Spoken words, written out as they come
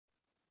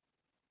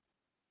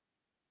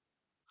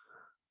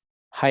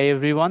Hi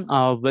everyone,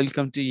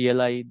 welcome to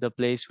ELI, the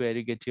place where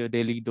you get your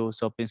daily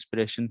dose of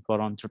inspiration for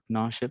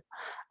entrepreneurship.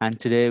 And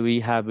today we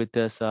have with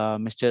us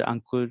Mr.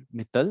 Ankur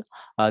Mittal,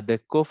 the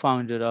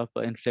co-founder of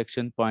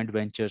Inflection Point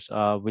Ventures,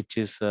 which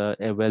is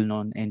a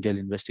well-known angel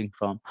investing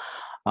firm.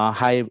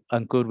 Hi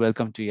Ankur,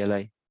 welcome to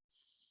ELI.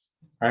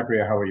 Hi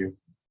Priya, how are you?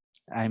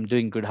 I'm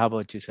doing good. How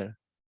about you, sir?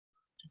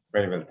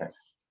 Very well,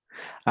 thanks.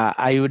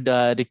 I would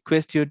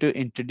request you to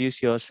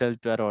introduce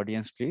yourself to our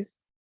audience, please.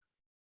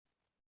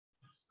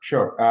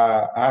 Sure.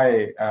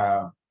 I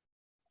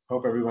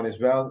hope everyone is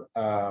well.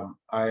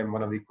 I am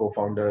one of the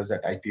co-founders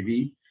at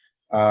IPV.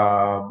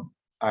 I'm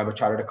a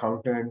chartered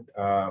accountant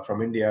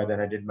from India. Then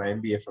I did my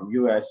MBA from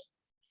US.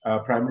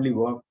 Primarily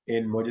worked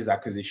in mergers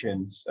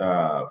acquisitions,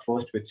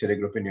 first with Citi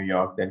Group in New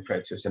York, then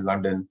Credit Suisse in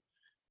London.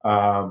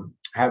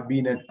 Have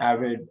been an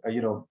avid,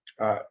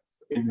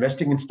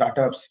 investing in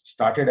startups.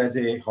 Started as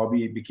a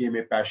hobby, became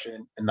a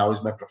passion, and now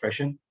is my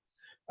profession.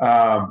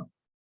 Um,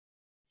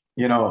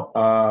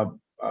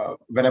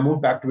 when I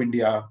moved back to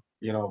India,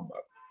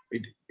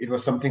 it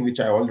was something which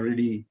I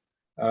already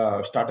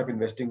startup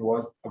investing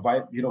was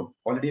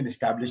already an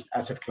established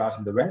asset class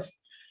in the West,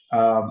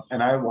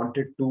 and I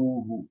wanted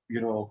to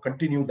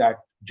continue that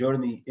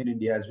journey in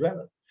India as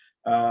well.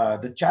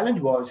 The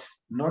challenge was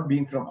not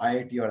being from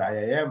IIT or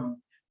IIM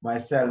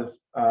myself.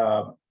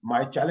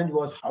 My challenge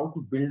was how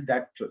to build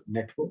that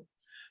network,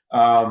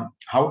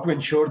 how to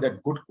ensure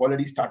that good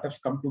quality startups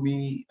come to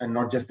me and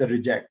not just the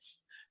rejects.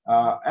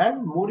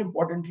 And more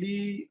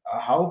importantly,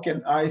 how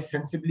can I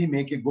sensibly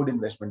make a good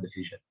investment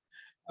decision?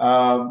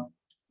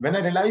 When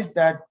I realized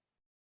that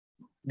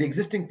the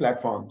existing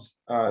platforms,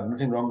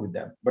 nothing wrong with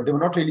them, but they were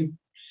not really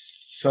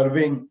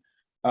serving,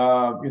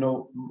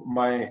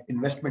 my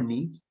investment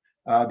needs.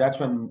 That's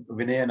when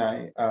Vinay and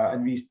I,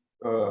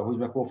 who's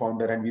my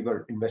co-founder, and we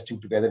were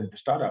investing together into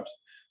startups.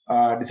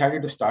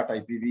 Decided to start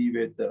IPV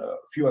with a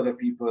few other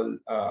people,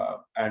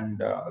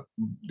 and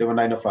there were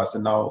 9 of us,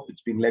 and now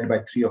it's being led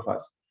by 3 of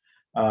us.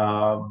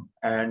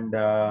 And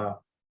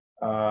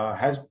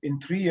Has in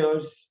 3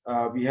 years,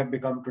 we have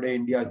become today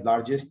India's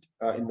largest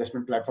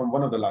investment platform,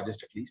 one of the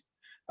largest at least.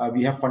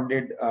 We have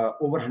funded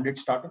over 100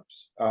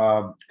 startups,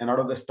 and out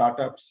of the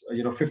startups,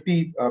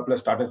 50 plus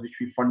startups which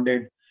we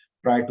funded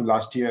prior to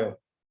last year.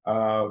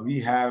 We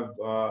have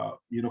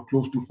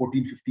close to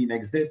 14, 15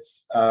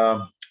 exits,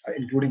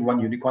 including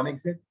one unicorn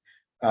exit.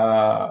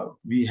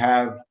 We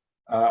have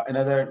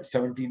another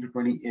 17 to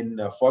 20 in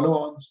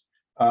follow-ons.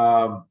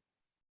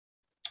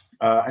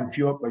 And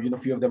few of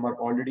them are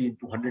already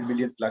into 100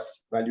 million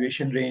plus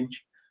valuation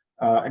range.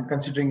 And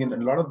considering in a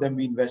lot of them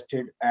we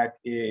invested at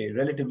a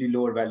relatively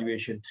lower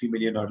valuation, 3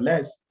 million or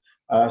less.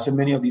 So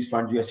many of these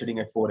funds we are sitting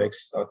at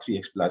 4x or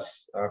 3x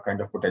plus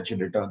kind of potential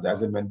returns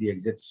as and when the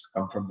exits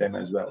come from them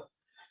as well.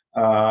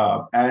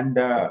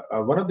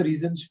 One of the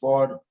reasons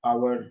for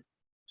our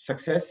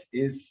success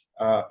is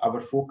our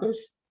focus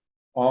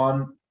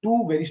on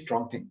two very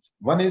strong things.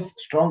 One is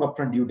strong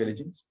upfront due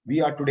diligence.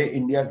 We are today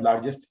India's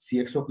largest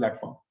CXO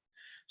platform.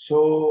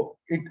 So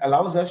it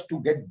allows us to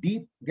get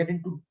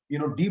into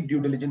deep due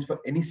diligence for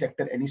any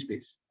sector, any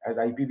space. As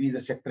IPV is a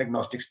sector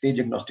agnostic, stage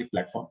agnostic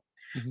platform,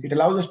 it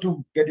allows us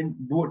to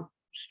do a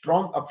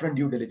strong upfront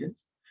due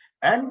diligence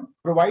and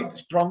provide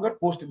stronger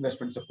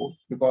post-investment support,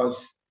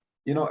 because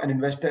an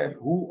investor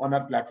who on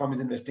our platform is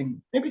investing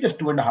maybe just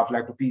 2.5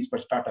 lakh rupees per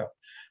startup,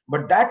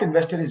 but that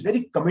investor is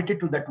very committed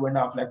to that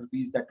 2.5 lakh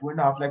rupees. That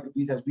 2.5 lakh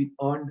rupees has been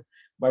earned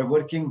by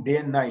working day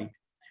and night,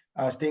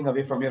 staying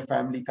away from your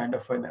family, kind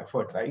of an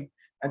effort, right?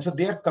 And so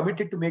they are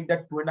committed to make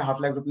that 2.5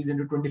 lakh rupees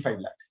into 25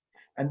 lakhs.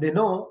 And they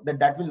know that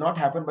that will not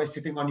happen by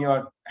sitting on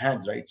your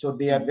hands, right? So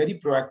they are very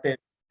proactive.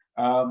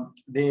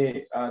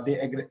 They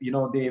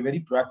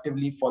very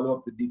proactively follow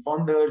up with the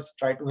founders,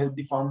 try to help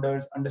the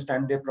founders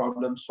understand their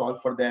problems,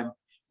 solve for them,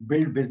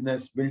 build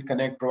business, build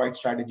connect, provide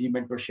strategy,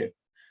 mentorship.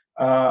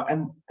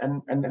 And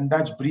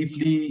that's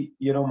briefly,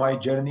 my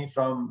journey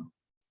from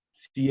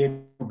CA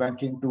to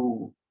banking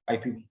to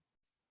IPB.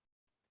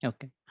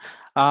 Okay.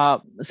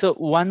 So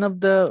one of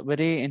the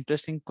very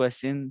interesting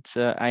questions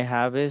I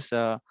have is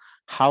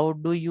how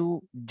do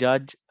you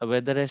judge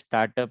whether a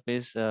startup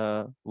is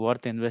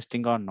worth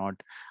investing or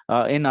not?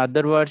 In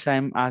other words,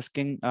 I'm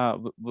asking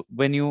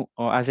when you,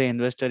 as an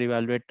investor,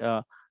 evaluate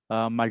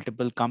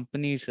multiple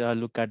companies,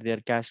 look at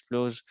their cash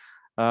flows,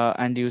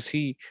 and you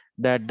see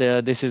that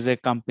this is a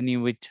company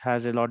which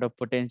has a lot of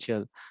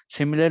potential.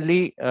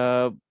 Similarly,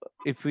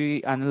 if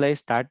we analyze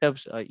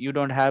startups, you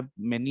don't have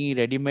many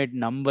ready-made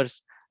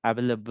numbers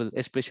available,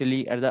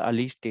 especially at the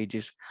early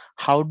stages.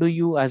 How do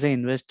you, as an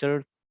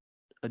investor,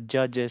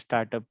 judge a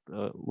startup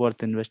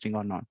worth investing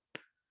or not?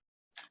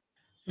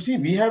 So see,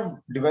 we have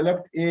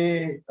developed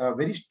a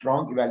very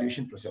strong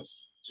evaluation process.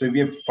 So we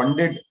have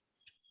funded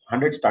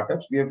 100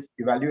 startups. We have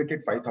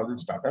evaluated 5,000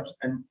 startups,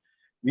 and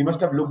we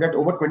must have looked at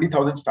over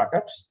 20,000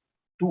 startups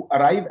to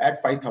arrive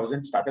at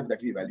 5,000 startups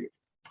that we evaluate.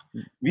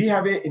 We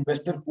have a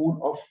investor pool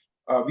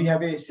of, we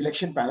have a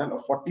selection panel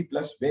of 40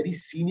 plus very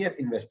senior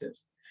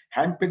investors,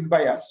 handpicked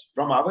by us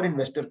from our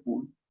investor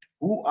pool,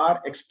 who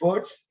are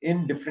experts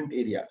in different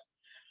areas.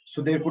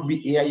 So there could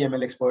be AI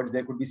ML experts,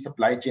 there could be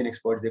supply chain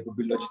experts, there could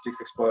be logistics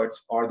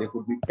experts, or there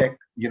could be tech,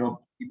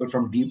 people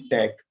from deep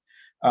tech,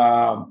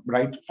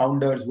 right?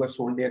 Founders who have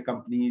sold their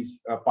companies,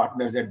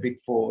 partners at Big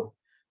Four,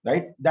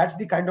 right? That's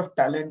the kind of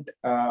talent,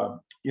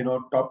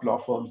 top law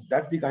firms.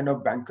 That's the kind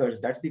of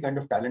bankers. That's the kind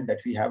of talent that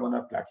we have on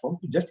our platform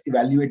to just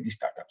evaluate these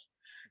startups.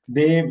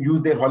 They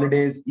use their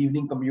holidays,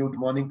 evening commute,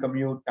 morning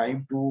commute,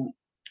 time to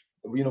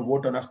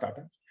vote on a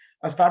startup.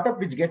 A startup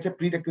which gets a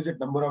prerequisite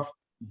number of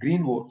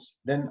green votes,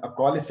 then a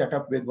call is set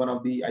up with one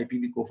of the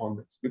IPV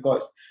co-founders,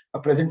 because a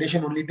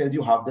presentation only tells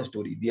you half the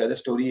story. The other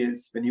story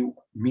is when you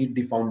meet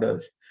the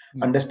founders,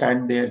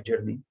 understand their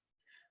journey.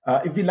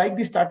 If we like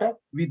the startup,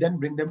 we then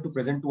bring them to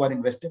present to our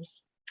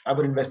investors.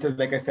 Our investors,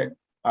 like I said,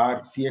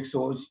 are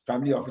CXOs,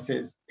 family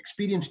offices,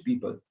 experienced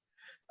people.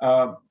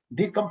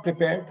 They come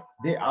prepared.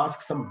 They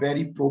ask some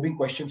very probing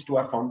questions to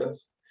our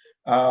founders.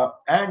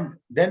 And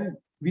then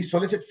we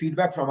solicit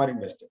feedback from our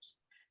investors.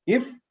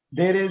 If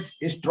there is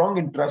a strong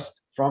interest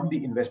from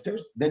the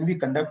investors, then we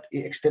conduct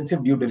an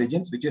extensive due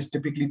diligence, which is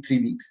typically 3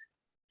 weeks,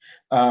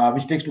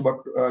 which takes to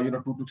about 2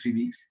 to 3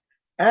 weeks.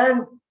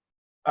 And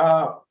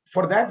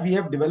for that, we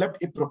have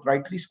developed a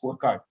proprietary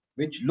scorecard,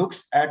 which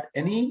looks at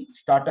any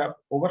startup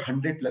over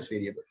 100 plus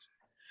variables.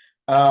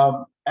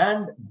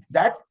 And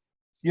that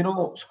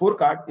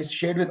scorecard is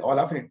shared with all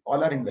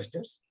our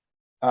investors.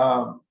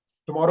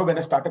 Tomorrow, when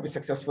a startup is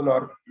successful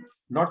or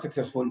not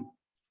successful,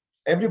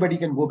 everybody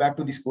can go back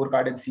to the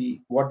scorecard and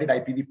see what did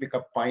IPV pick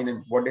up fine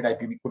and what did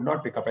IPV could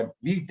not pick up, and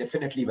we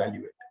definitely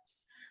value it.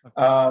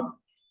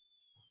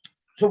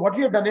 So what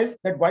we have done is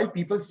that while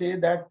people say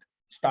that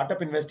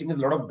startup investing is a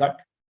lot of gut,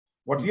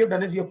 what we have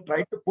done is we have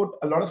tried to put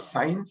a lot of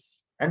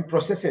science and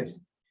processes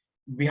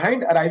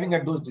behind arriving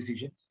at those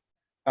decisions.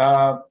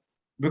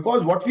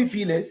 Because what we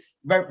feel is,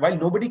 while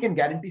nobody can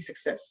guarantee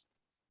success,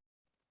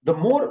 the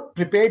more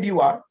prepared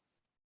you are,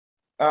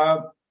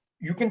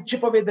 you can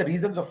chip away the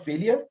reasons of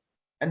failure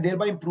and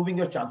thereby improving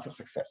your chance of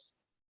success.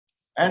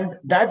 And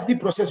that's the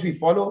process we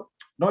follow.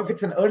 Now, if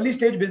it's an early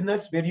stage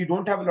business where you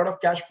don't have a lot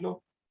of cash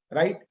flow,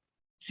 right?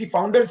 See,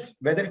 founders,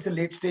 whether it's a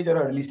late stage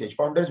or early stage,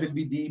 founders will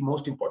be the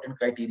most important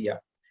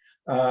criteria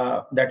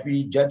that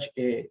we judge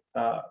a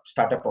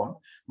startup on.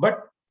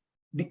 But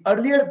the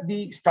earlier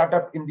the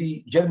startup in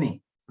the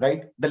journey,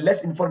 right, the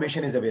less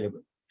information is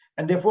available.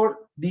 And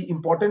therefore, the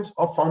importance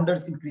of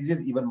founders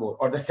increases even more,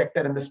 or the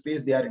sector and the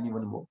space they are in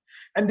even more.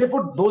 And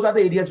therefore, those are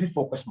the areas we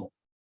focus more.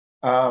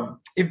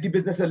 If the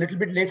business is a little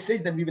bit late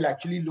stage, then we will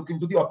actually look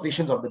into the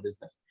operations of the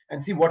business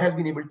and see what has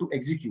been able to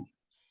execute,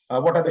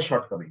 what are the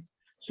shortcomings.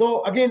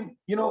 So again,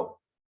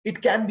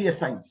 it can be a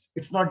science.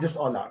 It's not just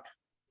all art.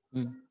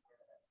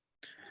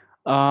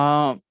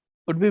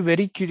 Would be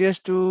very curious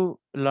to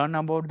learn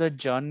about the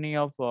journey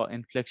of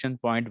Inflection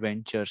Point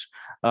Ventures.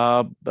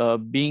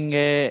 Being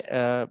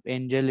a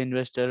angel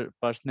investor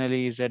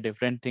personally is a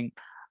different thing,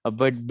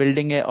 but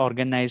building a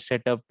organized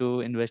setup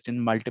to invest in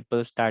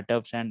multiple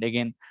startups and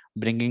again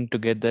bringing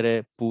together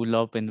a pool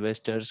of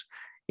investors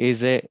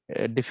is a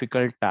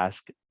difficult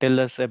task. Tell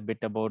us a bit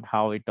about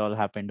how it all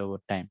happened over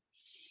time.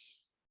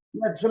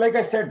 Yeah, so like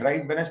I said,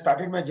 right, when I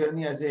started my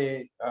journey as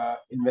a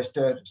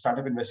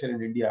startup investor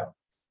in India,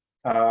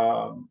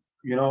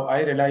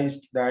 I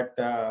realized that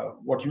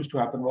what used to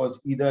happen was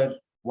either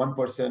one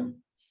person,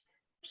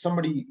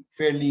 somebody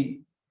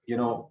fairly,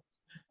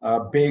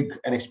 big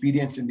and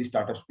experienced in the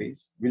startup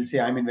space, will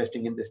say, I'm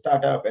investing in this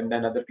startup, and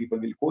then other people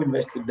will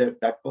co-invest with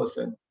that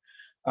person.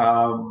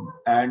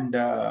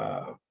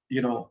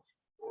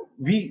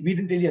 We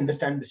didn't really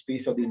understand the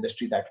space of the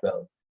industry that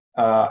well.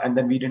 And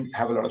then we didn't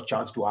have a lot of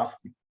chance to ask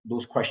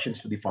those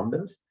questions to the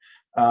founders.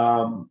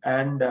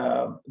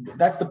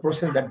 That's the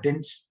process that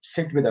didn't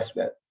sit with us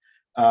well.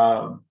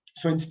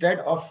 So instead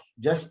of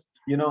just,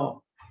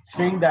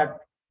 saying that,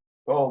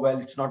 oh, well,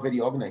 it's not very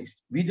organized,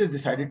 we just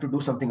decided to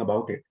do something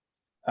about it.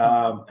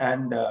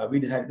 We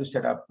decided to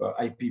set up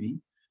IPV.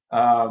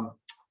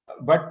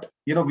 But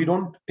we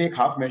don't take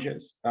half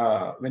measures.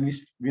 When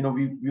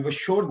we were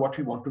sure what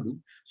we want to do.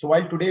 So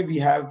while today we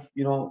have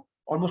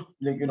almost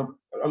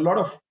a lot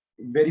of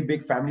very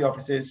big family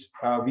offices,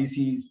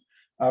 VCs,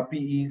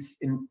 PEs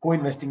in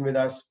co-investing with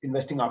us,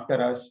 investing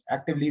after us,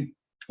 actively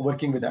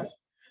working with us.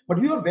 But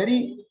we were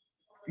very,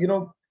 we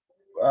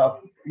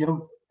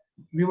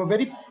were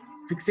very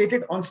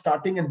fixated on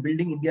starting and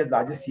building India's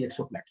largest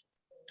CXO platform.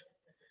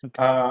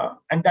 Okay.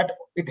 And that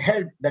it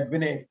helped that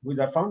Vinay, who is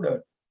our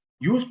founder,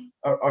 used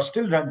or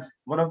still runs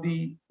one of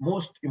the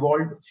most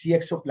evolved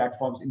CXO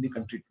platforms in the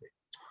country today.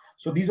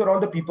 So these are all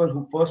the people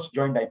who first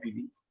joined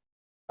IPV.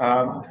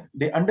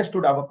 They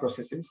understood our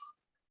processes,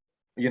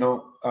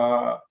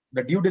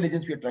 the due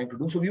diligence we are trying to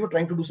do. So we were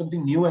trying to do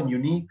something new and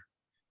unique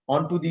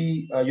onto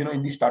the,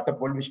 in the startup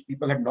world, which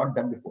people had not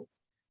done before.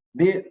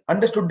 They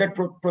understood that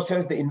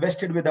process, they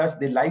invested with us,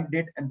 they liked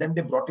it, and then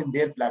they brought in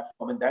their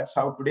platform. And that's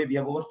how today we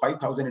have over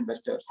 5,000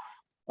 investors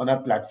on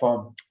our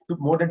platform.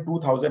 More than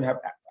 2,000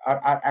 are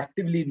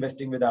actively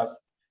investing with us.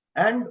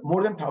 And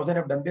more than 1,000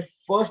 have done their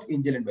first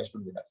angel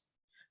investment with us.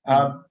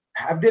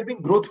 Have there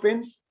been growth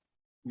pains?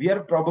 we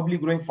are probably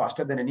growing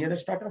faster than any other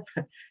startup.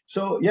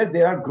 So yes,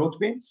 there are growth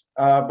pains,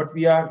 but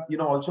we are,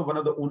 also one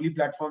of the only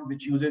platforms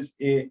which uses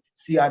a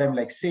CRM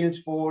like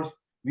Salesforce.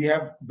 We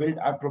have built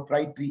our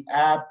proprietary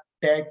app,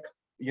 tech,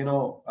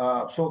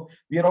 so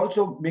we are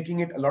also making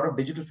it a lot of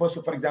digital first.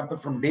 So for example,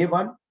 from day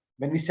one,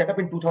 when we set up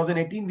in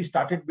 2018, we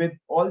started with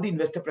all the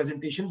investor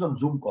presentations on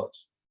Zoom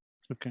calls.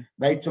 Okay.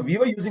 Right. So we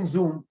were using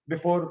Zoom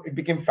before it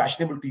became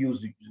fashionable to use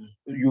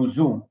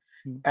Zoom.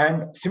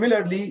 And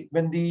similarly,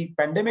 when the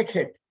pandemic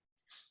hit,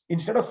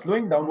 instead of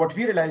slowing down, what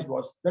we realized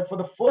was that for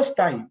the first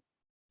time,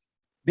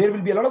 there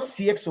will be a lot of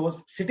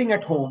CXOs sitting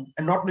at home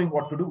and not knowing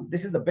what to do.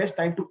 This is the best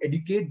time to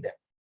educate them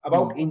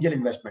about angel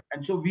investment.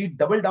 And so we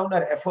doubled down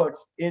our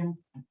efforts in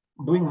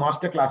doing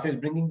master classes,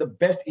 bringing the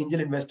best angel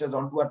investors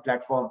onto our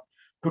platform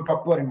to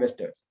talk to our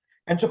investors.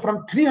 And so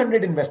from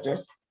 300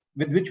 investors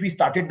with which we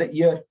started the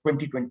year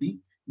 2020,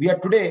 we are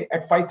today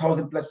at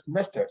 5,000 plus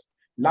investors,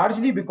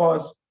 largely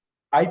because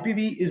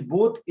IPV is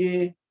both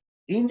a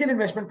angel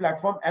investment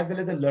platform as well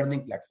as a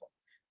learning platform.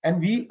 And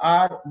we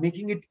are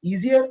making it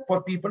easier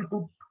for people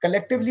to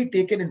collectively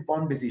take an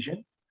informed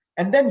decision,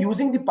 and then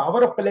using the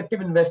power of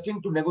collective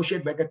investing to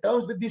negotiate better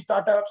terms with these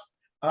startups,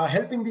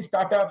 helping these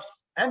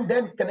startups, and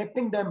then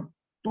connecting them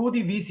to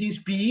the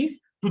VCs, PEs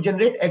to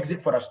generate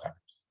exit for our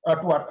startups,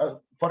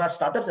 for our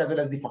startups as well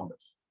as the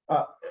founders,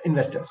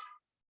 investors.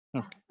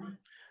 Okay.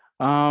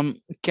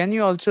 Can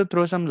you also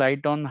throw some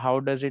light on how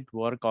does it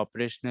work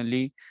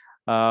operationally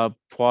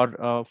for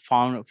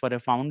a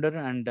founder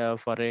and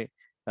for a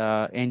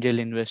angel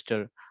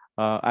investor,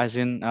 as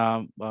in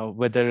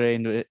whether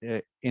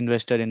an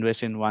investor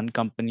invests in one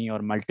company or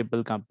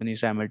multiple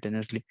companies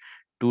simultaneously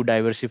to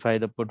diversify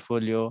the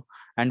portfolio,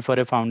 and for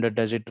a founder,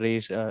 does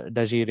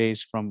he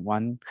raise from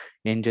one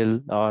angel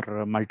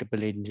or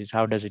multiple angels?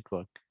 How does it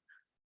work?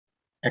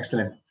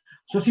 Excellent.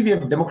 So see, we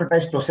have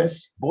democratized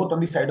process both on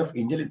the side of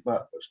angel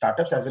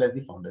startups as well as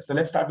the founders. So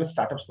let's start with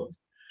startups first.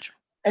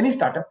 Any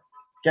startup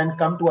can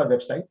come to our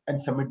website and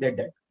submit their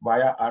deck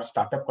via our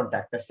startup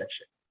contact us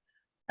section.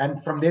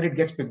 And from there, it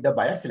gets picked up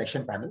by our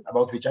selection panel,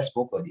 about which I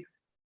spoke earlier.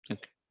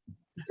 Okay.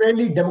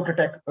 Fairly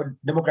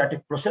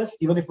democratic process.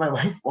 Even if my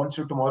wife wants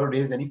to tomorrow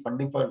raise any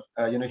funding for,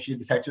 she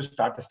decides to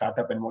start a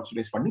startup and wants to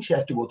raise funding, she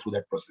has to go through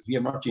that process. We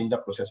have not changed the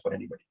process for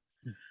anybody.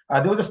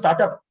 There was a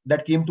startup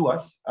that came to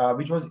us,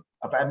 which was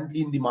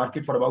apparently in the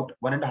market for about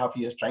 1.5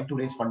 years, trying to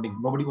raise funding.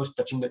 Nobody was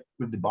touching that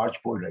with the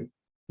barge pole, right?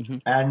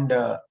 And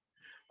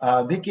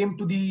they came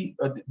to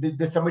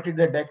they submitted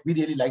their deck. We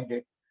really liked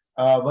it.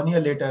 1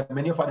 year later,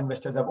 many of our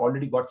investors have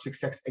already got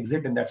 6x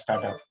exit in that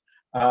startup.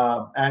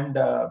 And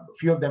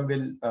few of them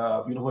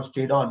will, who have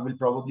stayed on, will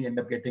probably end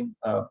up getting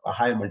a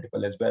higher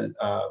multiple as well,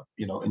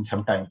 in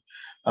some time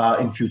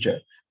in future.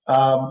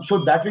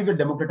 So that will get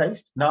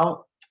democratized.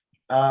 Now,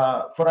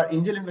 for our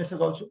angel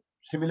investors also,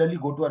 similarly,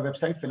 go to our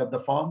website, fill up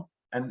the form,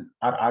 and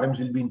our RMs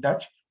will be in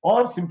touch.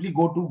 Or simply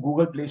go to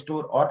Google Play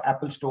Store or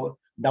Apple Store,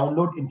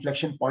 download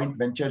Inflection Point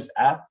Ventures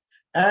app,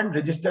 and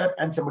register,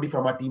 and somebody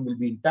from our team will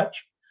be in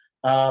touch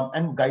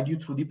and guide you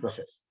through the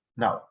process.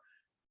 Now,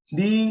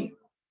 we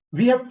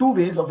have two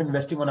ways of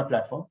investing on a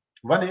platform.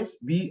 One is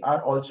we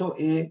are also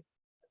a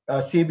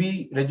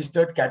SEBI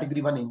registered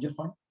Category 1 angel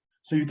fund.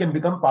 So you can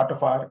become part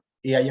of our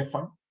AIF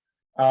fund.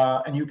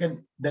 And you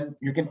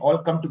can all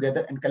come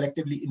together and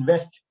collectively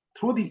invest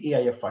through the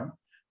AIF fund.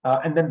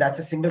 And then that's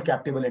a single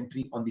cap table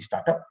entry on the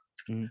startup.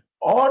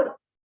 Or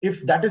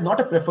if that is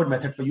not a preferred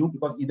method for you,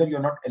 because either you're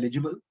not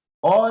eligible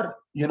or,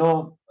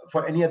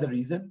 for any other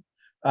reason,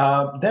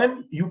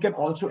 then you can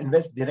also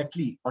invest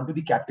directly onto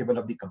the cap table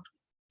of the company.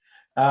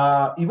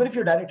 Even if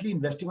you're directly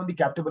investing on the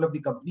cap table of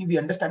the company, we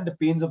understand the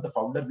pains of the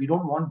founder. We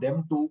don't want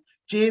them to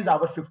chase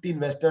our 50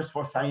 investors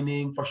for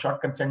signing, for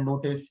short consent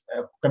notice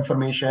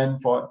confirmation,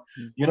 for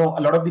a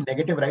lot of the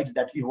negative rights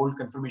that we hold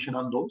confirmation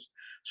on those.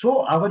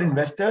 So our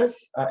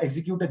investors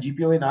execute a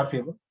GPO in our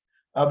favor,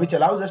 which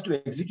allows us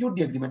to execute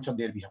the agreements on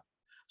their behalf.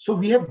 So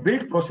we have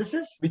built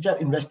processes which are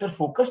investor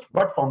focused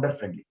but founder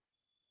friendly.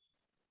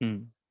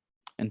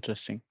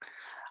 Interesting.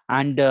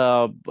 And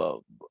a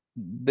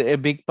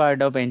big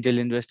part of angel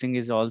investing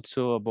is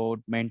also about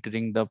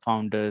mentoring the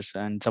founders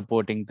and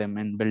supporting them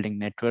and building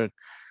network.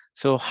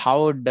 So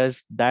how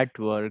does that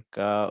work?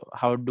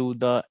 How do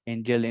the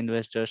angel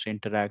investors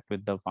interact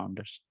with the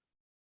founders?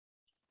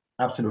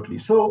 Absolutely.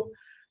 So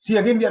see,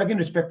 again, we are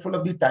respectful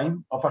of the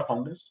time of our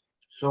founders.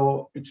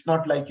 So it's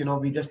not like,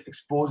 we just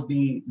expose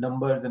the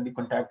numbers and the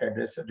contact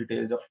address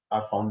details of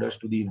our founders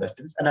to the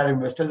investors. And our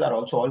investors are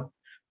also all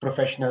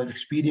professionals,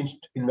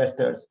 experienced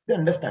investors. They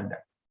understand that.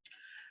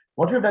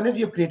 What we've done is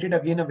we have created,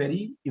 again, a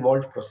very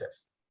evolved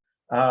process.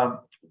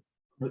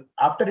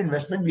 After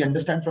investment, we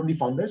understand from the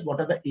founders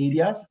what are the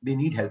areas they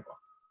need help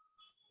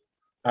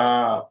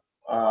on.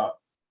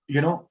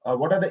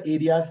 What are the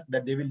areas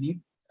that they will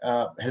need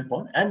help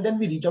on, and then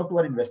we reach out to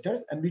our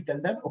investors and we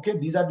tell them, okay,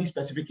 these are the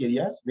specific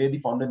areas where the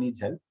founder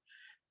needs help,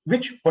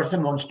 which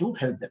person wants to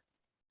help them.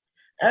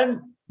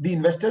 And the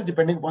investors,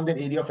 depending upon their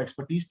area of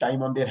expertise,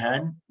 time on their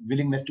hand,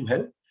 willingness to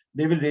help,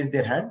 they will raise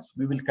their hands,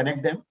 we will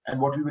connect them,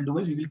 and what we will do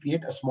is we will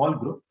create a small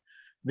group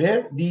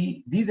where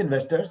these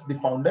investors, the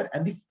founder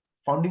and the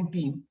founding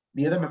team,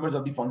 the other members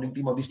of the founding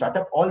team of the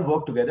startup, all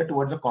work together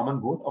towards a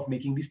common goal of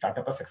making the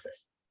startup a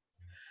success.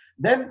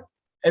 Then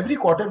every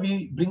quarter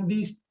we bring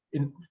these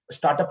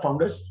startup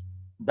founders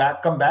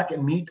come back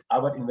and meet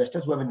our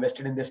investors who have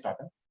invested in their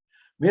startup,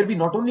 where we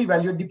not only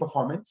evaluate the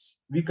performance,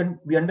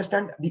 we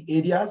understand the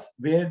areas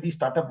where the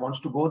startup wants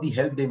to go, the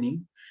help they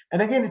need,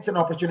 and again it's an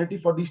opportunity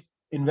for these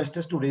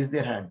investors to raise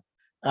their hand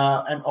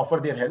and offer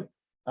their help.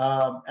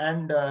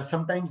 And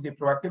sometimes they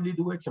proactively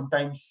do it.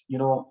 Sometimes,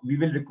 we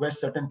will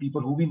request certain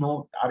people who we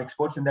know are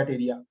experts in that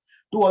area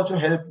to also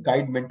help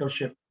guide,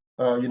 mentorship,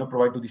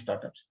 provide to the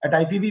startups. At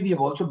IPV, we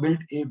have also built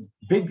a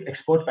big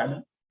expert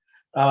panel.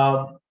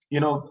 We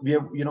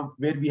have,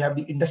 where we have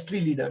the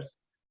industry leaders,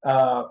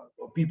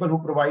 people who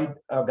provide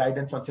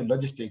guidance on, say,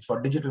 logistics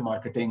or digital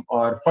marketing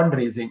or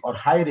fundraising or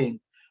hiring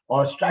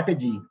or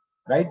strategy,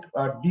 right?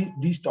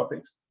 These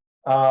topics.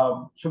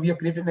 So we have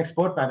created an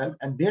expert panel,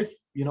 and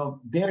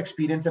their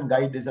experience and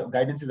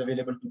guidance is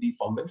available to the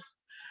founders.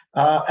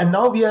 And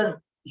now we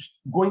are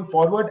going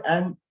forward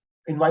and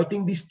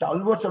inviting the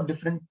stalwarts of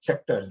different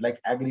sectors like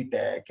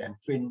agri-tech and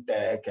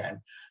fintech and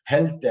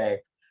health tech,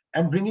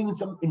 and bringing in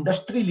some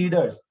industry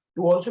leaders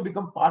to also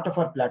become part of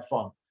our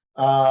platform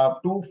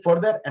to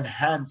further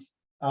enhance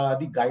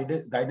the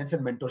guidance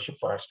and mentorship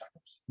for our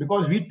startups.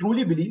 Because we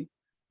truly believe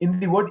in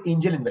the word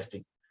angel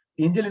investing.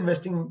 Angel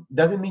investing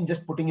doesn't mean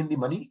just putting in the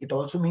money. It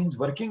also means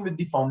working with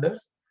the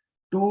founders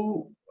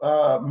to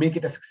make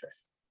it a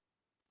success.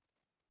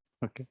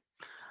 Okay.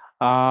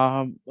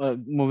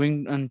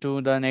 Moving on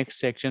to the next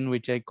section,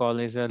 which I call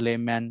is a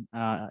layman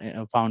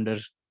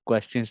founders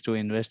questions to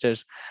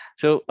investors.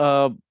 So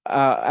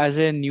as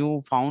a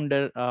new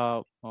founder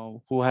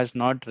who has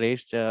not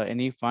raised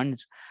any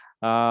funds,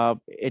 a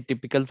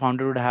typical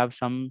founder would have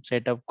some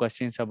set of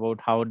questions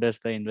about how does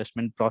the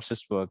investment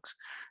process works.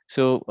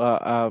 So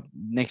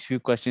next few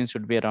questions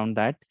would be around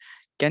that.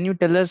 Can you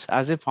tell us,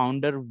 as a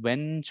founder,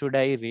 when should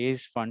I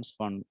raise funds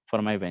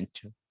for my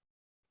venture?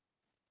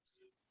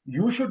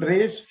 You should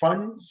raise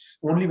funds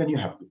only when you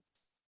have to.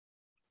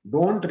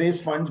 Don't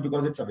raise funds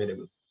because it's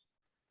available.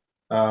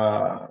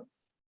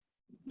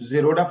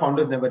 Zerodha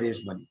founders never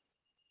raised money,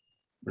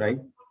 right?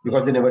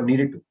 Because they never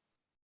needed to.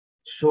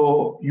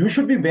 So you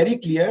should be very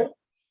clear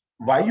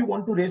why you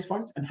want to raise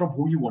funds and from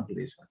who you want to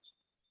raise funds.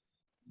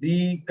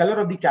 The color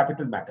of the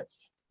capital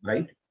matters,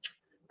 right?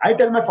 I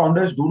tell my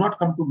founders, do not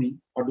come to me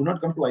or do not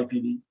come to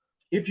IPV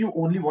if you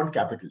only want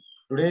capital.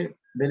 Today,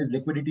 there is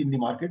liquidity in the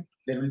market.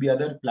 There will be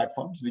other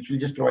platforms which will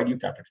just provide you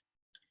capital.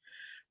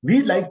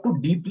 We like to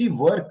deeply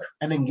work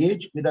and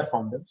engage with our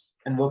founders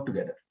and work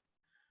together.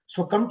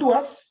 So come to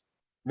us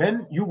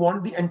when you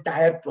want the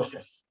entire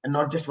process and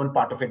not just one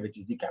part of it, which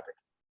is the capital,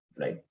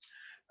 right?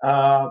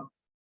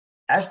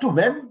 As to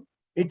when,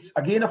 it's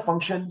again a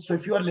function. So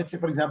if you are, let's say,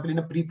 for example, in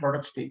a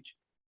pre-product stage,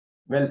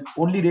 well,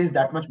 only raise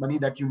that much money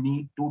that you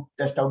need to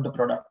test out the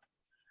product,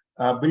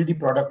 build the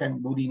product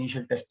and do the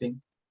initial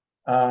testing.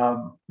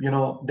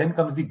 Then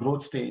comes the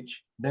growth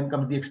stage, then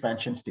comes the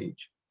expansion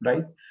stage,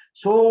 right?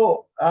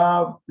 So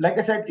like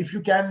I said, if you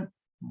can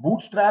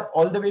bootstrap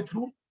all the way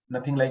through,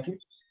 nothing like it.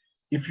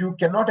 If you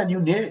cannot and you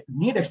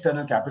need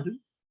external capital,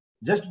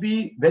 just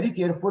be very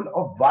careful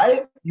of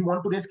why you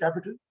want to raise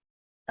capital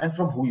and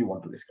from who you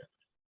want to raise capital.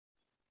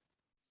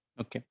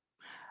 Okay.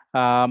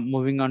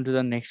 Moving on to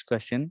the next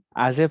question.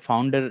 As a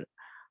founder,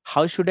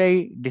 how should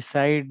I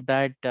decide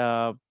that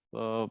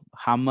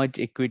how much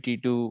equity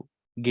to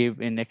give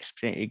in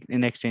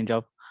exchange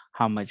of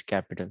how much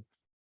capital?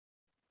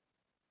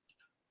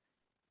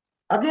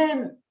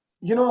 Again,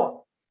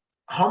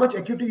 how much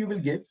equity you will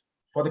give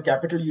for the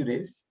capital you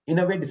raise in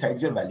a way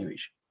decides your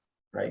valuation,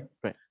 right?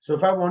 Right. So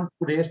if I want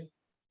to raise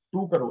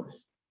 2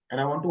 crores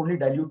and I want to only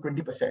dilute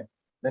 20%,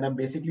 then I'm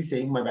basically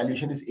saying my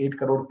valuation is 8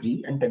 crore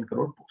pre and 10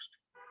 crore post.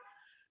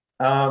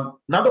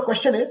 Now the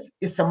question is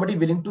somebody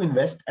willing to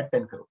invest at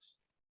 10 crores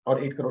or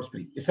 8 crores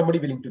pre? Is somebody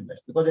willing to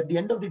invest? Because at the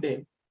end of the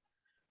day,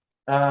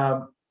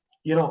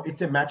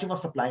 it's a matching of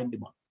supply and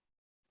demand,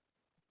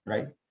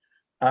 right?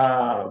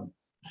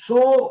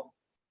 So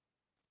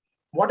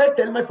what I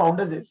tell my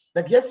founders is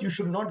that yes, you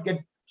should not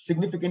get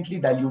significantly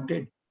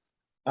diluted,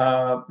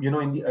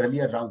 in the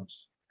earlier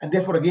rounds. And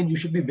therefore, again, you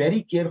should be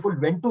very careful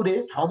when to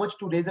raise, how much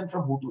to raise, and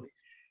from who to raise.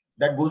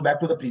 That goes back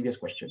to the previous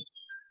question.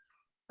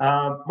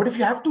 But if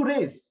you have to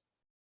raise,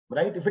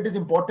 right, if it is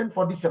important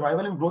for the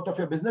survival and growth of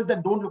your business,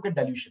 then don't look at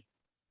dilution.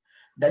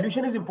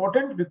 Dilution is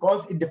important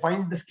because it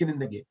defines the skin in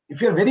the game.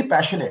 If you're very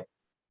passionate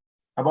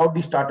about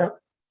the startup,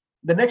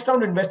 the next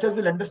round investors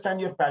will understand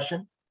your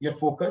passion, your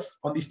focus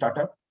on the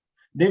startup.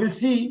 They will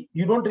see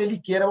you don't really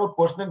care about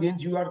personal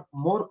gains. You are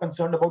more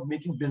concerned about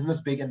making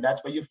business big, and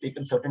that's why you've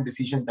taken certain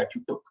decisions that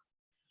you took,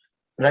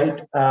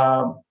 right?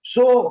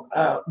 So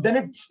then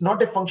it's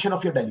not a function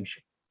of your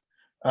dilution.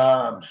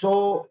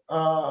 So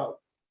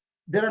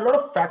there are a lot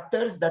of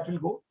factors that will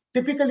go.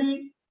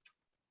 Typically,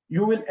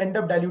 you will end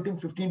up diluting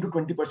 15 to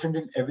 20%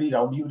 in every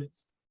round you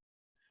raise.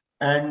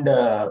 And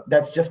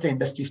that's just an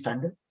industry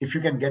standard. If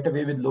you can get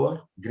away with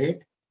lower,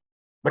 great.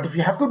 But if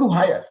you have to do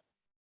higher,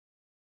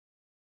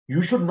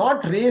 You should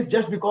not raise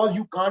just because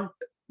you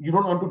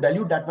don't want to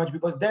dilute that much,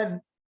 because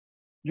then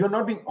you're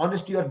not being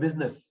honest to your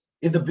business.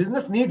 If the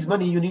business needs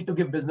money, you need to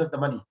give business the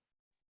money.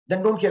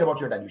 Then don't care about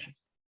your dilution.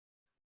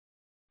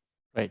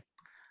 Right.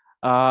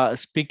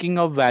 Speaking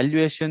of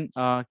valuation,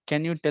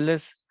 can you tell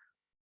us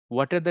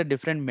what are the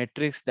different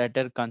metrics that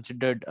are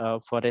considered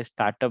for a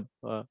startup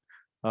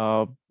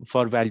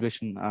for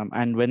valuation?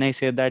 And when I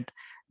say that,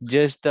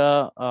 just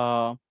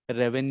the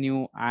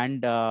revenue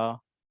and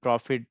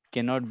profit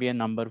cannot be a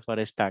number for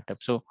a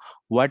startup. So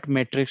what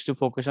metrics to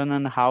focus on,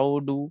 and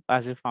how do,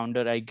 as a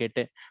founder, I get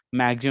a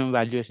maximum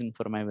valuation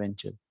for my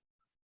venture?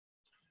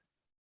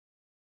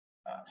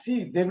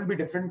 See, there will be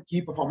different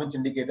key performance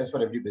indicators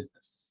for every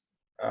business.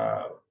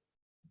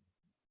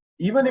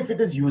 Even if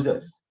it is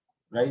users,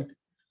 right?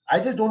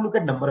 I just don't look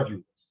at number of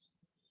users.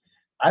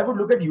 I would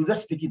look at user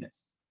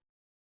stickiness,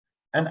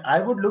 and I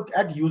would look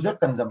at user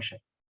consumption.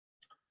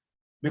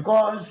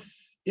 Because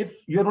if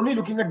you're only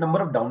looking at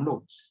number of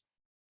downloads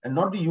and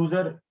not the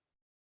user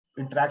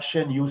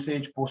interaction,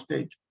 usage,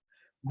 postage,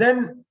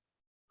 then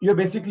you're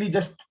basically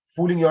just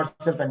fooling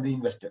yourself and the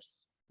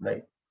investors,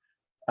 right?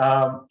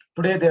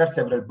 Today, there are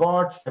several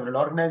bots, several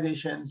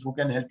organizations who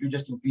can help you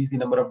just increase the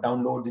number of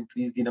downloads,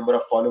 increase the number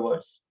of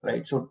followers,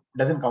 right? So it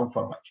doesn't count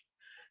for much.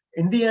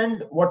 In the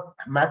end, what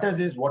matters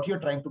is what you're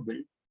trying to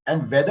build,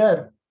 and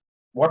whether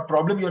what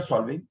problem you're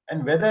solving,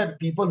 and whether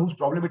people whose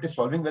problem it is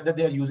solving, whether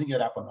they are using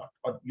your app or not,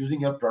 or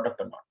using your product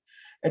or not.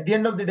 At the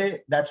end of the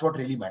day, that's what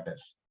really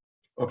matters.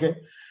 Okay.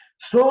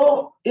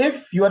 So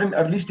if you are in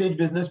early stage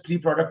business,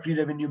 pre-product,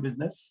 pre-revenue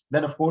business,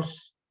 then of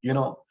course,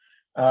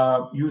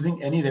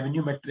 using any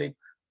revenue metric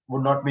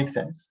would not make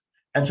sense.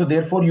 And so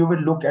therefore you will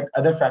look at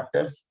other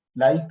factors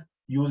like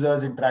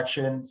users,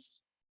 interactions,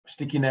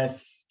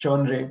 stickiness,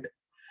 churn rate,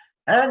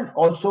 and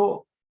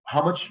also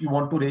how much you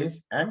want to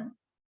raise and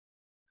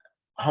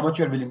how much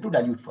you're willing to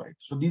dilute for it.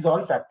 So these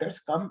all factors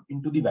come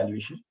into the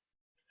valuation.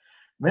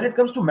 When it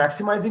comes to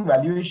maximizing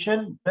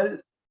valuation, well,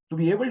 to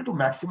be able to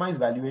maximize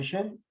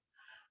valuation,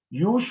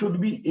 you should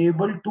be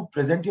able to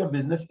present your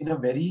business in a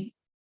very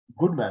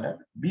good manner.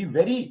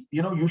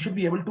 You should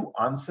be able to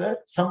answer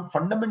some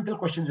fundamental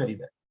questions very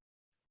well.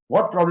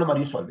 What problem are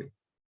you solving?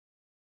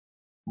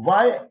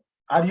 Why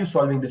are you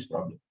solving this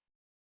problem?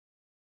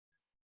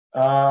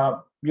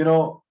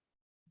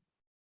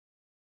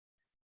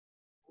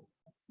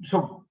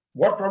 So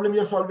what problem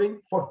you're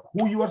solving, for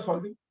who you are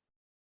solving,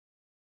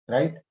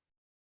 right?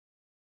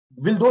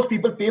 Will those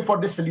people pay for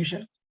this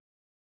solution,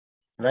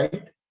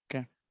 right?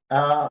 Okay.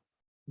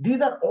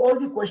 These are all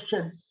the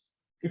questions.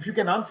 If you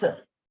can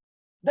answer,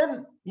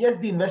 then yes,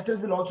 the investors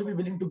will also be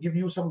willing to give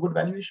you some good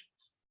valuations.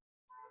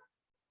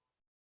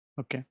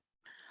 Okay.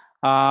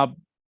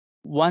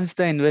 Once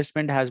the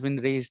investment has been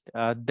raised,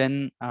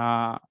 then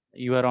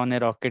you are on a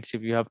rocket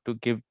ship. You have to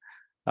give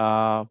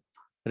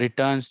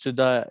returns to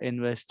the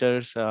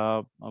investors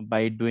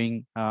by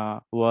doing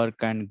work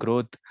and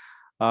growth.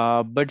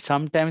 But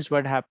sometimes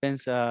what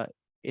happens,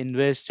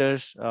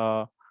 investors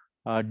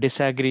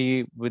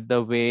disagree with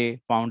the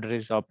way founder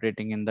is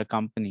operating in the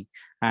company,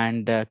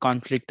 and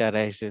conflict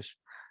arises.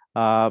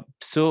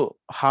 So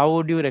how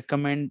would you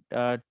recommend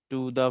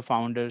to the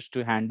founders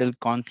to handle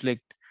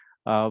conflict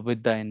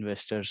with the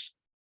investors?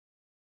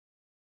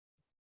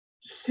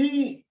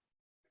 See,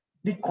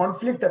 the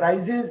conflict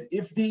arises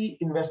if the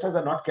investors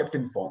are not kept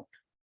informed.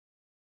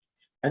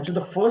 And so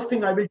the first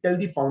thing I will tell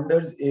the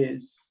founders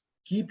is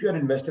keep your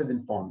investors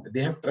informed.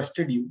 They have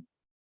trusted you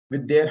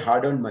with their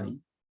hard-earned money,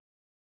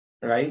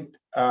 right?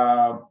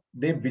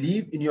 They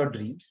believe in your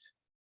dreams.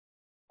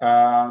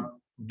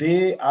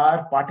 They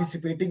are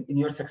participating in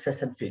your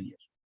success and failure.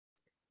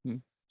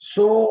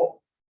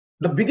 So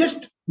the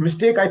biggest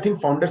mistake I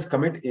think founders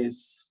commit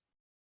is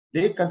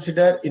they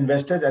consider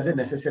investors as a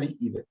necessary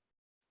evil.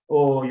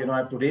 Oh, I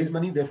have to raise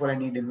money, therefore I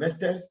need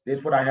investors,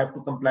 therefore I have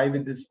to comply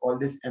with all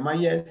this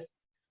MIS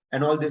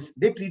and all this.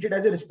 They treat it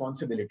as a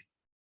responsibility.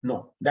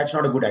 No, that's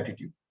not a good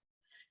attitude.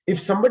 If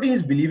somebody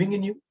is believing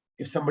in you,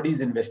 if somebody is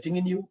investing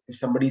in you, if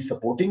somebody is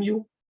supporting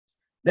you,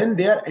 then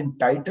they are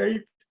entitled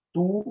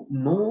to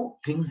know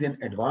things in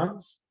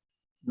advance,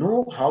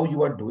 know how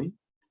you are doing.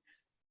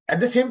 At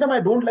the same time, I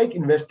don't like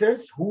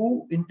investors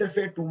who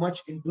interfere too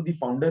much into the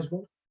founder's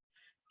work.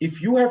 If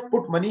you have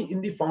put money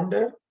in the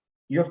founder,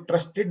 you have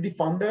trusted the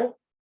founder,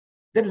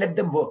 then let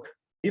them work.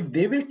 If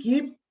they will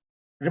keep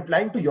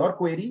replying to your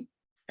query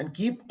and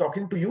keep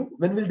talking to you,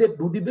 when will they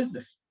do the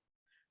business,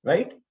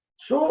 right?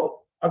 So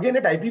again,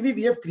 at IPV,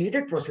 we have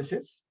created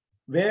processes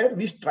where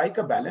we strike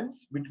a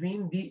balance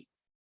between the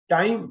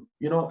time,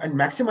 and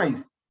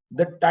maximize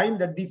the time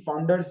that the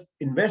founders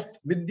invest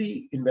with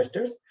the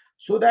investors,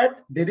 so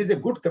that there is a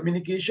good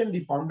communication.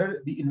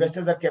 The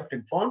investors are kept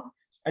informed.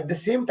 At the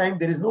same time,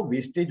 there is no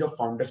wastage of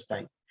founders'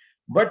 time.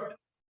 But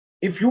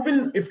if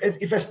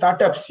as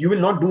startups, you will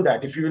not do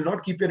that, if you will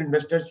not keep your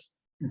investors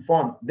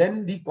informed,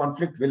 then the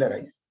conflict will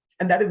arise.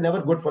 And that is never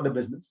good for the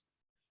business.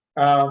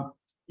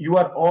 You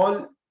are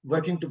all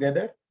working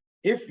together.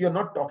 If you're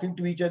not talking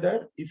to each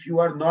other, if you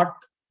are not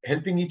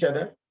helping each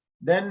other,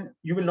 then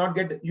you will not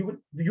get, you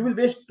will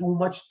waste too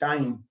much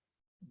time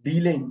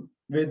dealing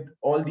with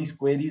all these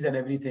queries and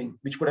everything,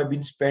 which could have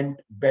been spent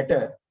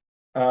better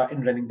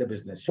in running the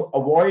business. So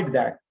avoid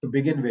that to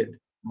begin with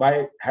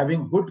by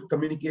having good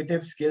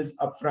communicative skills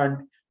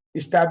upfront,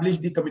 establish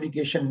the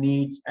communication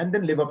needs, and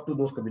then live up to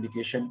those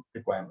communication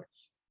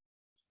requirements.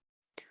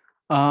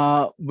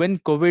 When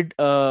COVID,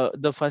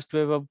 the first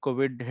wave of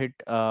COVID hit,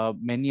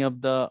 many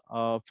of the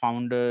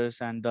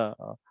founders and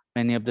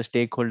many of the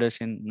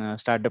stakeholders in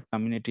startup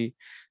community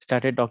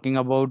started talking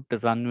about the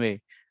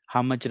runway,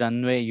 how much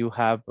runway you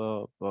have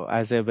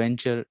as a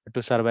venture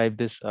to survive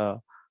this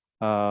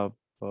uh,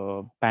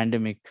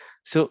 pandemic.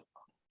 So,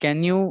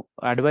 can you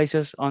advise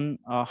us on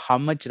how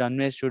much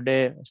runway should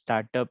a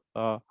startup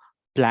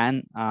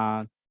plan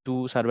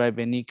to survive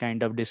any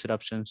kind of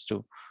disruptions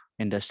to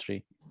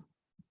industry?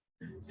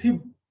 See,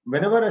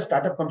 whenever a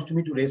startup comes to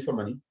me to raise for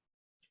money,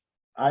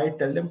 I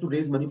tell them to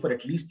raise money for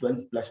at least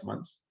 12 plus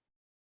months,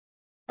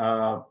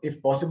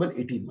 if possible,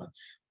 18 months,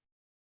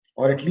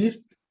 or at least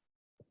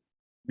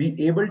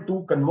be able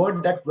to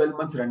convert that 12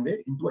 months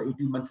runway into a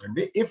 18 months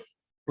runway if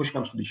push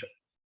comes to the shove.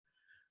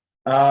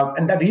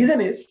 And the reason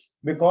is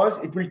because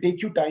it will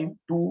take you time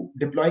to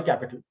deploy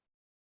capital,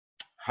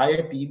 hire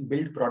a team,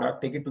 build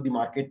product, take it to the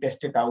market,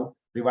 test it out,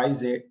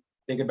 revise it,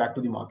 take it back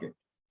to the market,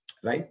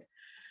 right?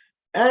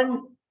 And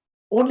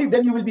only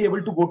then you will be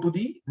able to go to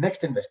the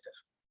next investor.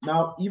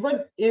 Now,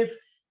 even if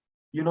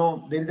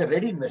there is a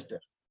ready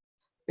investor,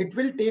 it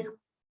will take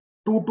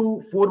 2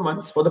 to 4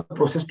 months for the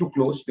process to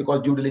close,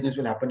 because due diligence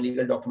will happen,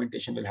 legal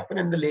documentation will happen,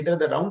 and the later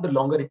the round, the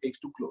longer it takes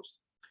to close.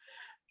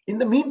 In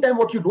the meantime,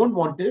 what you don't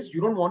want is, you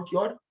don't want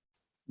your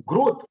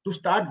growth to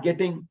start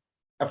getting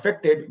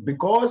affected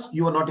because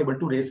you are not able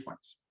to raise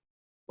funds.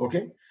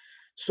 Okay,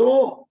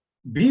 so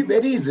be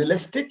very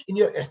realistic in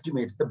your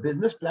estimates. The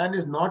business plan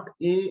is not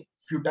a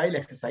futile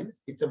exercise.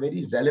 It's a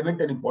very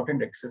relevant and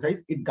important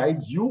exercise. It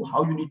guides you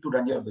how you need to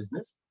run your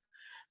business.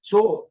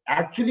 So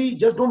actually,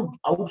 just don't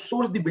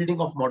outsource the building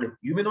of model.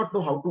 You may not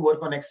know how to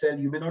work on Excel,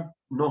 you may not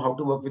know how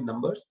to work with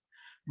numbers,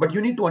 but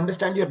you need to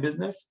understand your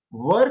business,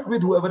 work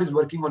with whoever is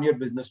working on your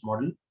business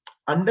model,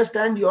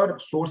 understand your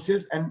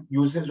sources and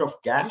usage of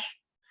cash,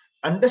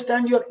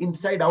 understand your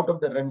inside out of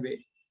the runway,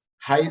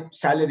 high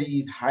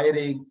salaries,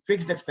 hiring,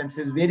 fixed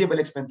expenses, variable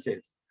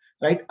expenses,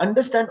 right?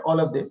 Understand all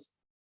of this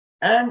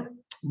and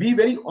be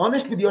very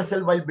honest with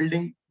yourself while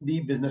building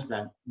the business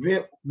plan.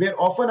 Where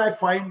often I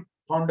find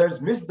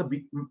founders miss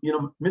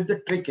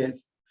the trick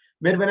is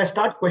where, when I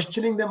start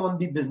questioning them on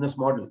the business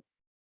model,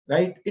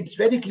 right, it's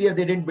very clear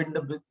they didn't build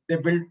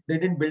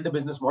the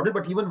business model.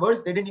 But even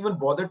worse, they didn't even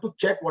bother to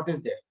check what is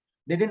there.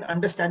 They didn't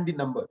understand the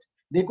numbers.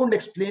 They couldn't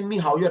explain me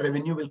how your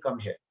revenue will come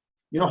here.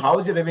 How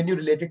is your revenue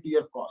related to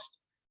your cost?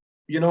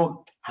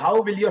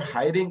 How will your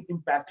hiring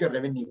impact your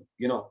revenue?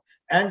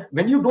 And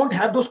when you don't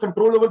have those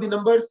control over the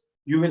numbers,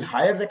 you will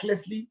hire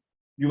recklessly,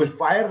 you will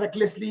fire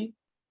recklessly,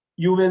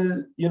 you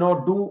will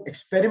do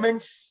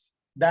experiments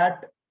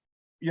that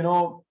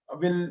will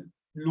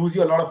lose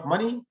you a lot of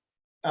money,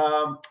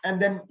 and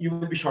then you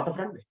will be short of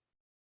runway.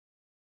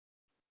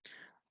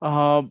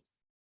 Uh,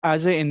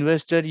 as an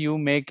investor, you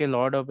make a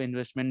lot of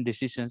investment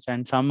decisions,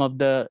 and some of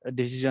the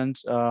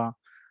decisions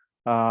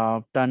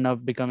turn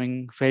up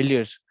becoming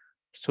failures.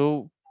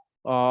 So,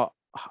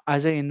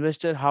 as an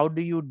investor, how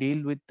do you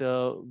deal with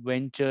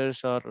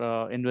ventures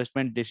or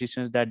investment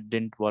decisions that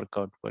didn't work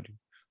out for you?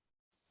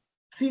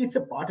 See, it's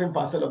a part and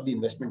parcel of the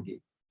investment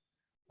game.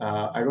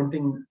 I don't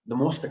think the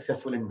most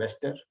successful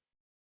investor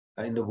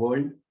in the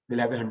world will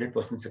have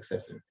 100%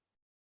 success rate,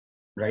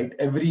 right?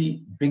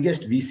 Every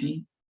biggest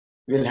VC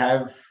will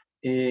have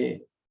a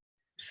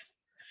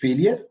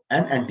failure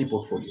and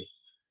anti-portfolio.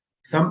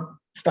 Some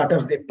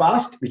startups they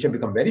passed, which have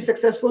become very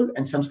successful,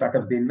 and some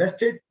startups they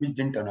invested, which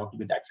didn't turn out to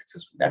be that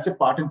successful. That's a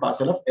part and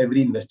parcel of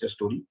every investor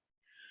story.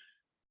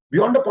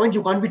 Beyond the point,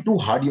 you can't be too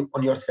hard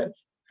on yourself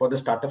for the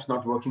startups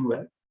not working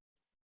well.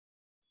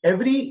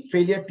 Every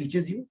failure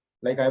teaches you.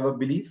 Like I have a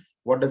belief,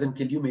 what doesn't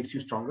kill you makes you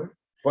stronger.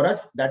 For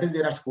us, that is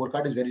where our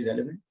scorecard is very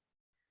relevant.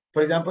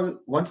 For example,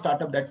 one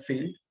startup that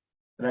failed,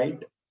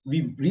 right?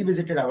 We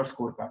revisited our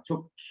scorecard.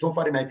 So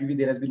far in IPV,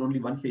 there has been only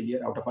one failure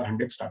out of our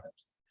 100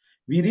 startups.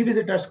 We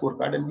revisited our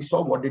scorecard and we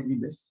saw what did we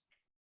miss.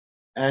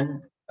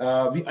 And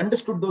we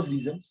understood those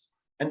reasons.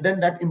 And then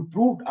that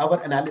improved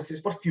our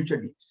analysis for future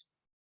deals,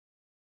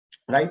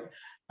 right?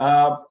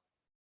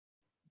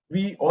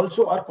 We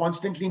also are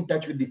constantly in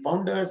touch with the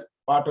founders,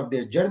 part of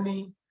their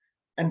journey.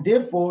 And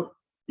therefore,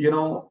 we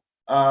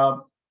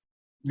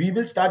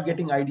will start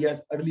getting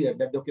ideas earlier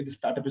that, okay, the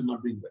startup is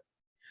not doing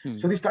well.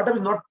 So the startup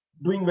is not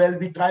doing well,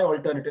 we try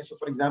alternatives. So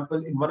for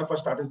example, in one of our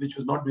startups which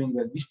was not doing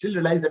well, we still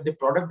realized that the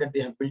product that they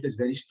have built is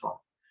very strong.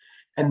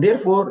 And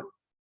therefore,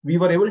 we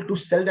were able to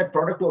sell that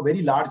product to a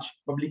very large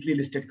publicly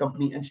listed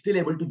company and still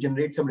able to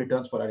generate some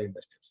returns for our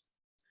investors,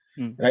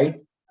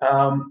 right?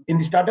 In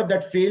the startup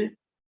that failed,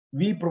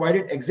 we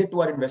provided exit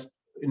to our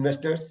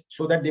investors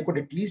so that they could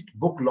at least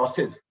book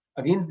losses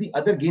against the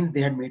other gains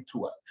they had made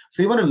through us.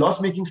 So even a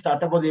loss-making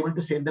startup was able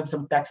to save them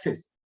some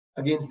taxes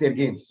against their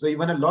gains. So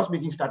even a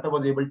loss-making startup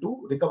was able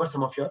to recover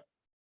some of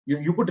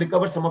you could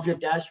recover some of your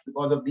cash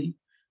because of the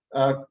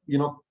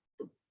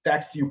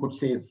tax you could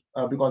save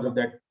because of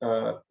that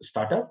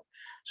startup.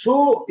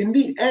 So in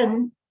the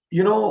end,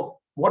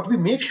 what we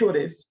make sure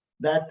is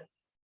that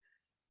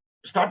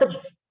startups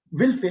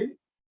will fail,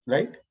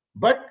 right?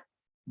 But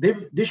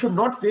they should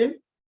not fail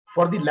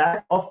for the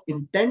lack of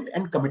intent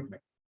and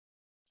commitment.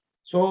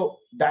 So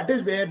that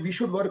is where we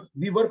should work.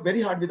 We work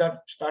very hard with our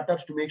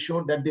startups to make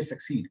sure that they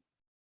succeed.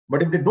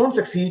 But if they don't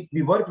succeed,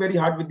 we work very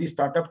hard with the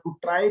startup to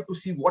try to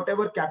see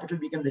whatever capital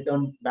we can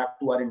return back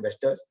to our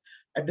investors.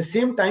 At the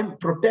same time,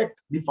 protect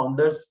the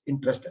founders'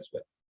 interest as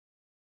well.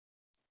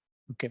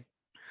 Okay.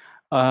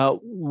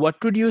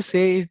 What would you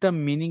say is the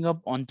meaning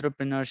of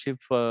entrepreneurship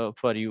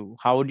for you?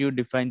 How would you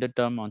define the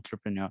term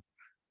entrepreneur?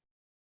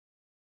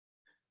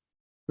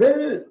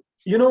 Well,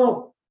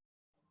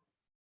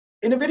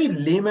 in a very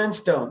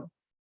layman's term,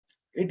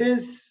 it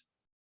is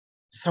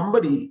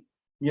somebody,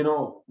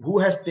 who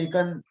has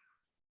taken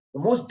the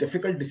most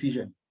difficult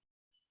decision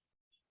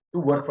to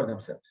work for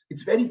themselves.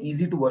 It's very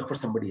easy to work for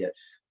somebody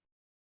else.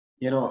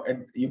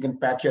 And you can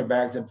pack your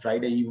bags and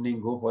Friday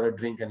evening go for a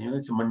drink, and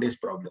it's a Monday's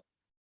problem,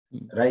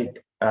 right?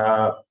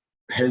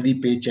 Healthy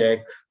paycheck,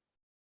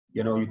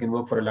 you can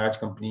work for a large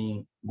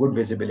company, good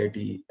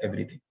visibility,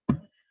 everything.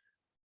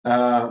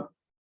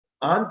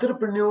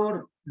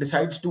 Entrepreneur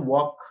decides to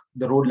walk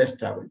the road less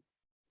traveled.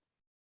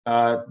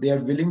 They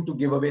are willing to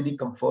give away the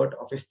comfort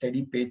of a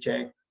steady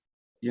paycheck,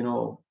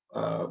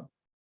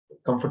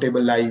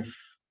 comfortable life,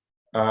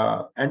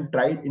 and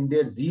try in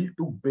their zeal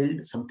to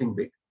build something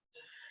big.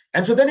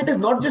 And so then it is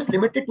not just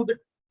limited to the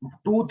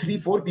 2, 3,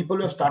 4 people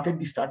who have started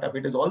the startup.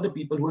 It is all the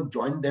people who have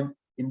joined them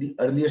in the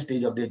earlier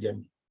stage of their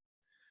journey.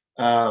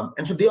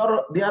 And so they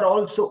are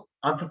also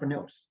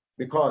entrepreneurs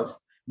because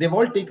they've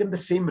all taken the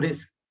same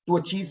risk to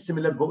achieve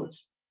similar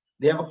goals.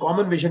 They have a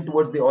common vision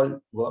towards they all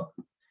work.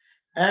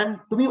 And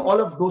to me, all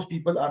of those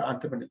people are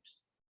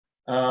entrepreneurs.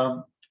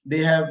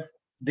 They have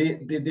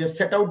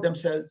set out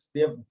themselves.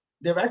 They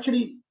have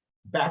actually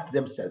backed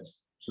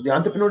themselves. So the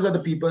entrepreneurs are the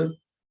people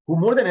who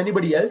more than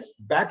anybody else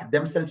back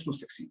themselves to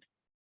succeed.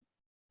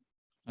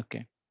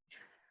 Okay.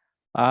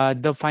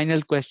 The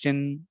final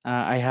question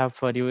I have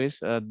for you is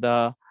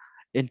the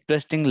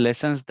interesting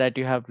lessons that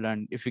you have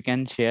learned. If you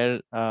can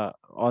share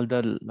all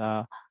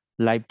the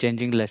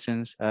life-changing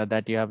lessons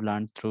that you have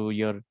learned through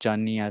your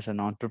journey as an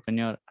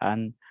entrepreneur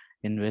and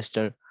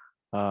investor,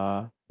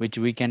 which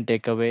we can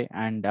take away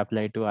and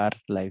apply to our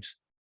lives.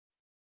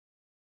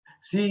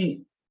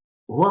 See,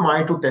 who am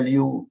I to tell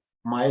you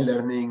my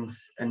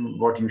learnings and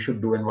what you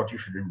should do and what you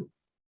shouldn't do?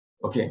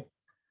 Okay.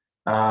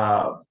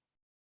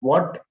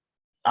 What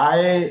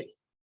I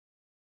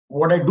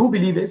do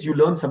believe is you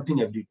learn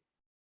something every day.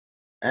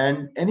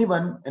 And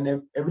anyone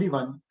and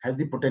everyone has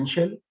the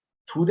potential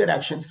through their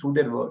actions, through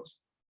their words,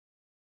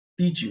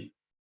 teach you.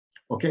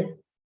 Okay.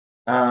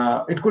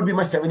 It could be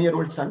my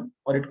 7-year-old son,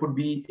 or it could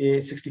be a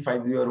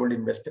 65-year-old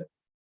investor.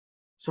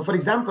 So, for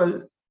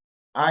example,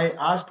 I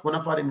asked one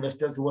of our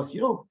investors who was,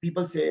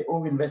 people say,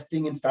 oh,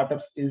 investing in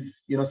startups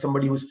is,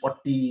 somebody who's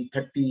 40,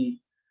 30,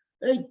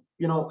 right?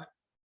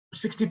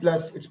 60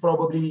 plus, it's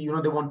probably,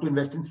 they want to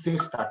invest in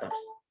safe startups,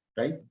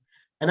 right?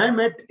 And I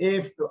met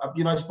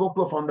I spoke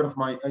to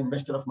an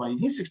investor of mine,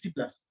 he's 60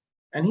 plus,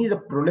 and he's a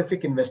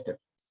prolific investor.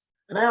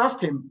 And I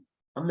asked him,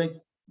 I'm like,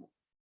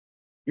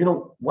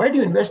 why do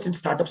you invest in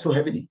startups so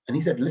heavily? And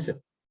he said,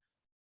 listen,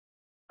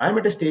 I'm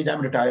at a stage,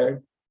 I'm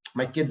retired,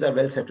 my kids are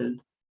well settled,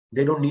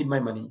 they don't need my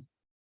money.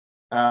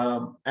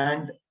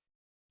 And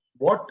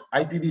what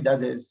IPV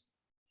does is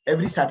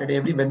every Saturday,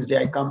 every Wednesday,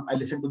 I come, I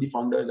listen to the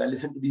founders, I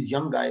listen to these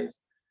young guys,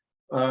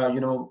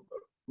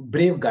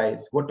 brave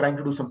guys who are trying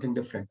to do something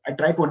different. I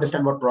try to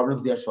understand what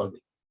problems they are solving.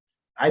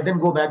 I then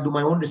go back, do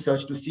my own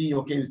research to see,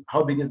 okay,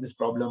 how big is this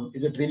problem?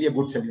 Is it really a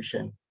good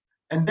solution?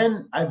 And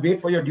then I wait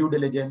for your due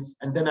diligence,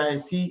 and then I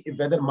see if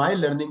whether my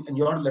learning and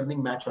your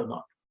learning match or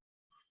not.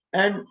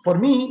 And for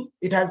me,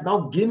 it has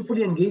now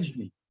gainfully engaged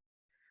me.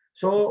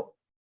 So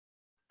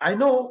I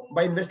know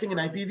by investing in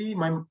IPV,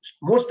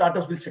 more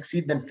startups will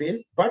succeed than fail.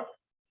 But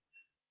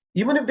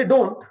even if they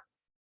don't,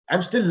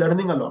 I'm still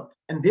learning a lot.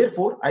 And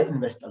therefore, I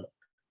invest a lot.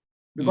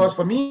 Because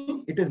for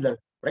me, it is learning,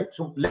 right?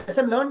 So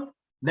lesson learned,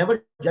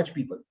 never judge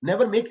people.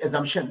 Never make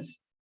assumptions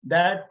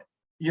that,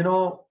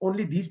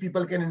 only these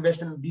people can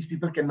invest and these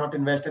people cannot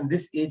invest, and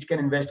this age can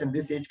invest and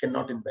this age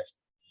cannot invest,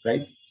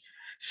 right?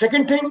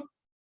 Second thing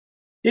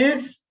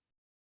is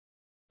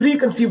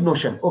preconceived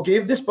notion. Okay,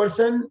 if this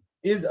person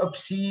is a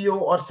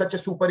CEO or such a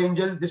super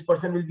angel, this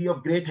person will be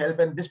of great help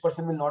and this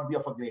person will not be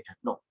of a great help.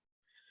 No.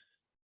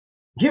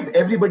 Give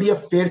everybody a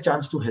fair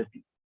chance to help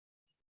you.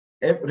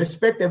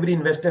 Respect every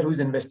investor who is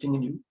investing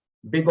in you,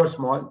 big or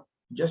small.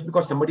 Just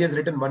because somebody has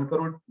written 1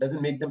 crore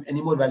doesn't make them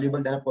any more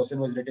valuable than a person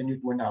who has written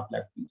you 2.5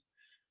 lakh rupees.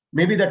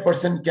 Maybe that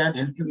person can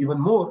help you even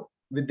more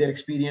with their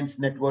experience,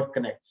 network,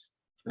 connects,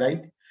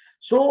 right?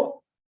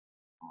 So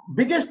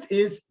biggest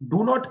is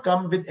do not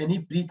come with any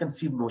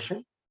preconceived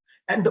notion.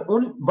 And the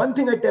only one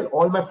thing I tell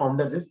all my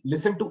founders is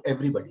listen to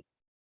everybody,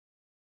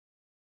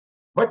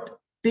 but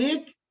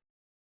take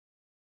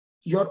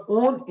your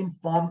own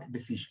informed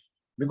decision,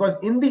 because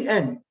in the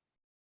end,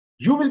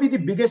 you will be the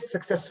biggest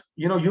success.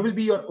 You will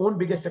be your own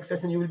biggest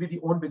success, and you will be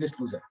the own biggest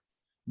loser.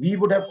 We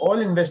would have all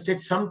invested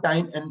some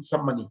time and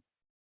some money.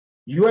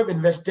 You have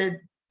invested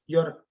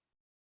your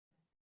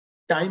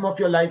time of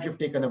your life. You've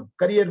taken a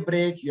career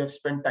break. You have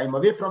spent time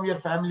away from your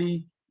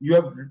family. You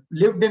have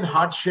lived in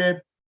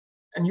hardship,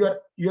 and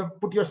you have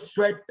put your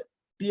sweat,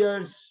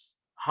 tears,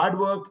 hard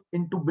work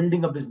into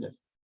building a business.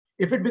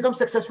 If it becomes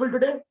successful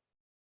today,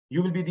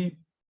 you will be the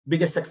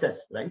biggest success,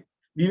 right?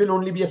 We will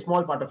only be a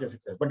small part of your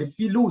success. But if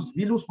we lose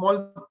small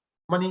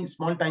money,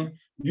 small time,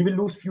 you will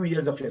lose few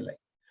years of your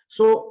life.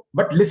 So,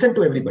 but listen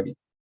to everybody.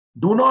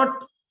 Do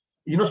not,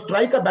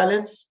 strike a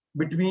balance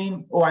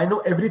between, oh, I know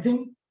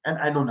everything and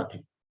I know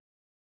nothing.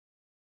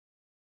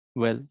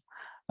 Well,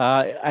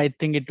 I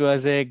think it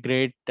was a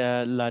great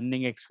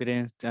learning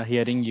experience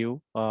hearing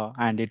you,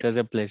 and it was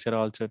a pleasure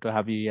also to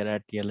have you here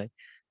at TLI.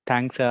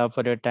 Thanks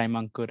for your time,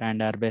 Ankur,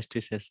 and our best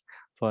wishes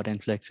for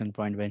Inflection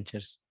Point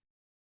Ventures.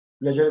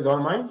 Pleasure is all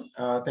mine.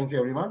 Thank you,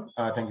 everyone.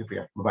 Thank you,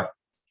 Priya. Bye-bye.